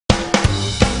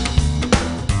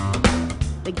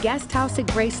the Guest House at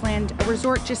Graceland, a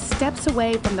resort just steps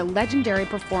away from the legendary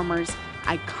performer's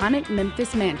iconic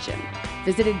Memphis mansion,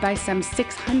 visited by some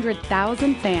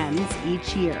 600,000 fans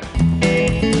each year.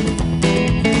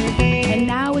 And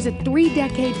now, as a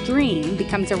 3-decade dream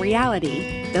becomes a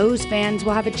reality, those fans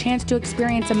will have a chance to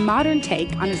experience a modern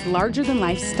take on his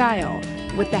larger-than-life style,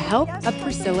 with the help of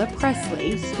Priscilla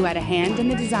Presley, who had a hand in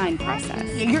the design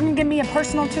process. You're gonna give me a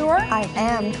personal tour? I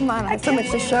am. Come on, I have so much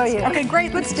to show you. Okay,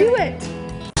 great, let's do it.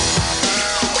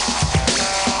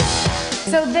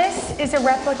 So this is a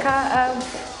replica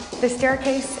of the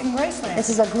staircase in Graceland. This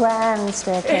is a grand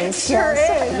staircase. It sure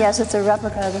yes. is. Yes, it's a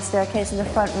replica of the staircase in the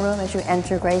front room as you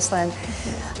enter Graceland.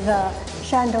 The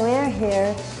chandelier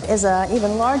here is an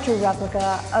even larger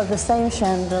replica of the same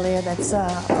chandelier that's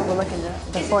overlooking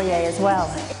the foyer as well.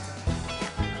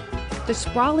 The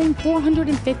sprawling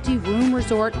 450-room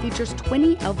resort features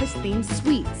 20 Elvis-themed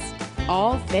suites,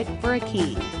 all fit for a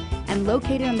king, and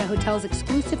located on the hotel's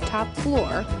exclusive top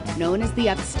floor, known as the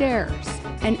Upstairs,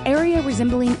 an area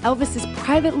resembling Elvis's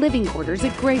private living quarters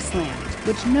at Graceland,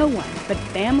 which no one but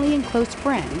family and close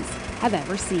friends have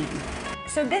ever seen.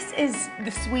 So this is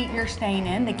the suite you're staying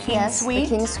in, the King Suite? Yes,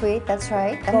 the King Suite, that's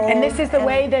right. And this is the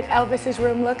way that Elvis's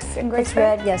room looks in Graceland? It's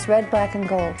red, yes, red, black, and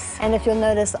gold. And if you'll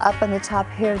notice up on the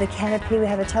top here, the canopy, we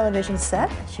have a television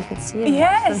set, as you can see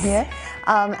from here.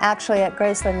 Actually, at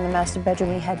Graceland in the master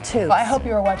bedroom, we had 2. Well, I hope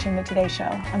you were watching the Today Show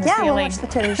on the ceiling. Yeah, we watched the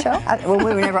Today Show. Well,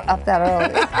 we were never up that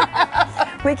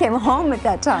early. We came home at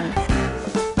that time.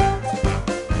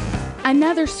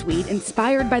 Another suite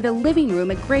inspired by the living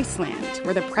room at Graceland,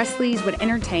 where the Presleys would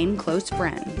entertain close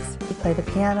friends. He'd play the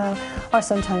piano, or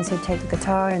sometimes he'd take the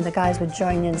guitar and the guys would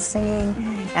join in singing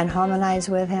and harmonize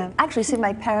with him. Actually, see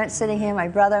my parents sitting here, my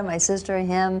brother, my sister,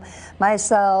 him,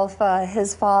 myself,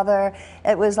 his father.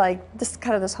 It was like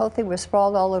this whole thing was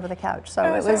sprawled all over the couch. So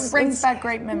it brings back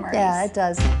great memories. Yeah, it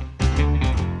does.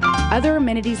 Other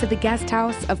amenities of the guest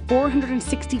house, a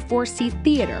 464-seat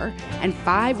theater, and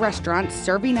 5 restaurants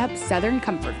serving up Southern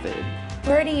comfort food.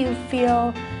 Where do you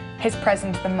feel his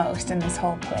presence the most in this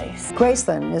whole place?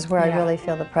 Graceland is where I really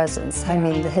feel the presence. I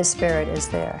mean, his spirit is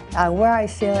there. Where I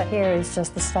feel it here is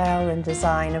just the style and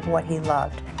design of what he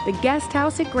loved. The guest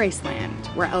house at Graceland,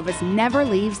 where Elvis never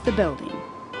leaves the building.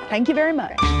 Thank you very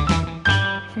much.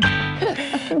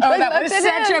 Oh, that was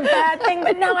such a bad thing,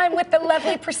 but now I'm with the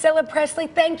lovely Priscilla Presley.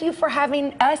 Thank you for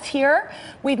having us here.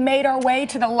 We've made our way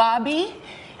to the lobby.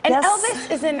 And yes.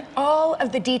 Elvis is in all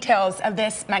of the details of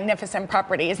this magnificent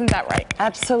property, isn't that right?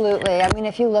 Absolutely. I mean,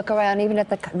 if you look around, even at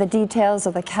the details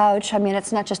of the couch, I mean,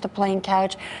 it's not just a plain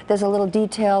couch. There's a little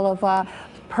detail of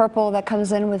purple that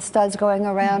comes in with studs going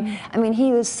around. I mean,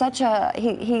 he was such a,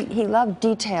 he loved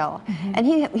detail. And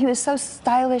he was so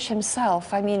stylish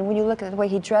himself. I mean, when you look at the way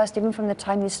he dressed, even from the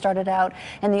time he started out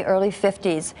in the early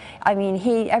 50s, I mean,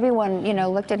 everyone, you know,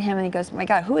 looked at him and he goes, my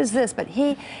God, who is this? But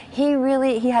he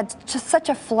had just such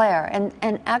a flair.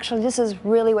 And actually, this is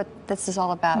really what this is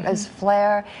all about, is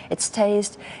flair, it's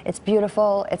taste, it's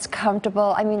beautiful, it's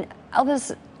comfortable. I mean,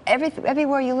 Elvis,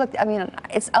 everywhere you look, I mean,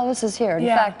 Elvis is here. In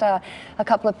fact, a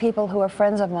couple of people who are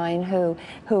friends of mine who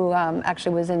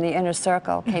actually was in the inner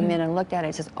circle came in and looked at it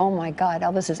and says, oh my God,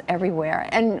 Elvis is everywhere.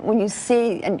 And when you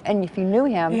see, and if you knew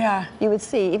him, you would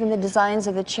see even the designs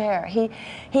of the chair. He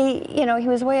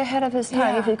was way ahead of his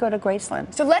time if you go to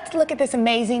Graceland. So let's look at this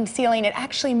amazing ceiling. It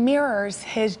actually mirrors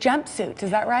his jumpsuits,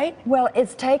 is that right? Well,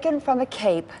 it's taken from a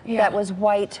cape that was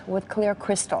white with clear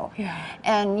crystal.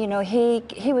 And you know,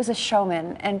 he was a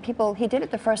showman, and he did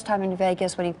it the first time in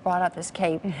Vegas when he brought out this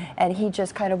cape, and he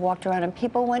just kind of walked around, and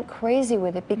people went crazy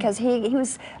with it because he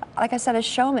was, like I said, a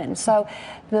showman. So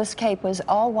this cape was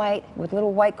all white with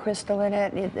little white crystal in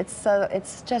it.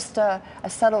 It's just a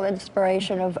subtle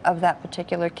inspiration of that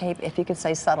particular cape, if you could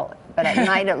say subtle. But at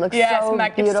night it looks so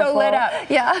beautiful. It's so lit up.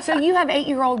 Yeah. So you have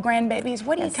 8-year-old grandbabies.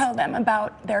 What do you tell them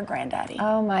about their granddaddy?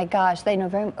 Oh my gosh, they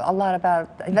know a lot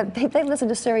about. They listen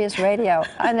to Sirius Radio,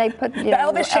 and they put the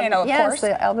Elvis channel, of course.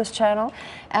 Yes, the Elvis channel,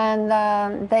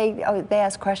 and they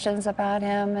ask questions about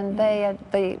him, and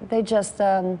they just.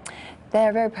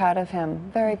 They're very proud of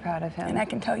him, very proud of him. And I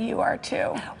can tell you are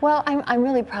too. Well, I'm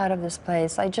really proud of this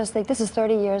place. I just think this is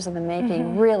 30 years in the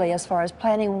making, really, as far as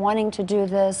planning, wanting to do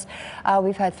this.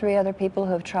 We've had 3 other people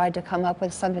who have tried to come up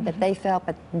with something that they felt,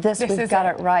 but we've got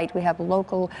it right. We have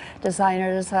local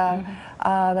designers,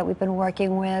 that we've been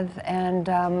working with, and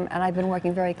I've been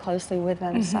working very closely with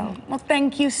them. So, well,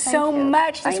 thank you so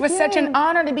much. This was such an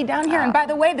honor to be down here. And by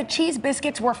the way, the cheese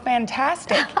biscuits were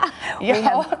fantastic. we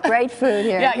have great food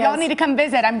here. Yeah, y'all need to come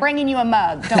visit. I'm bringing you a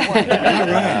mug. Don't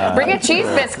worry. Bring a cheese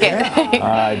biscuit.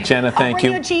 Jenna, thank I'll bring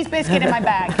you. you a cheese biscuit in my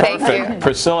bag. Thank you.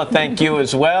 Priscilla, thank you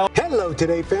as well. Hello,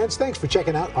 Today fans. Thanks for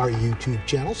checking out our YouTube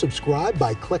channel. Subscribe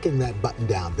by clicking that button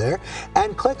down there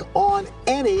and click on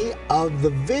any of the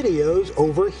videos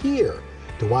over here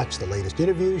to watch the latest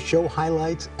interviews, show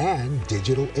highlights, and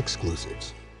digital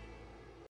exclusives.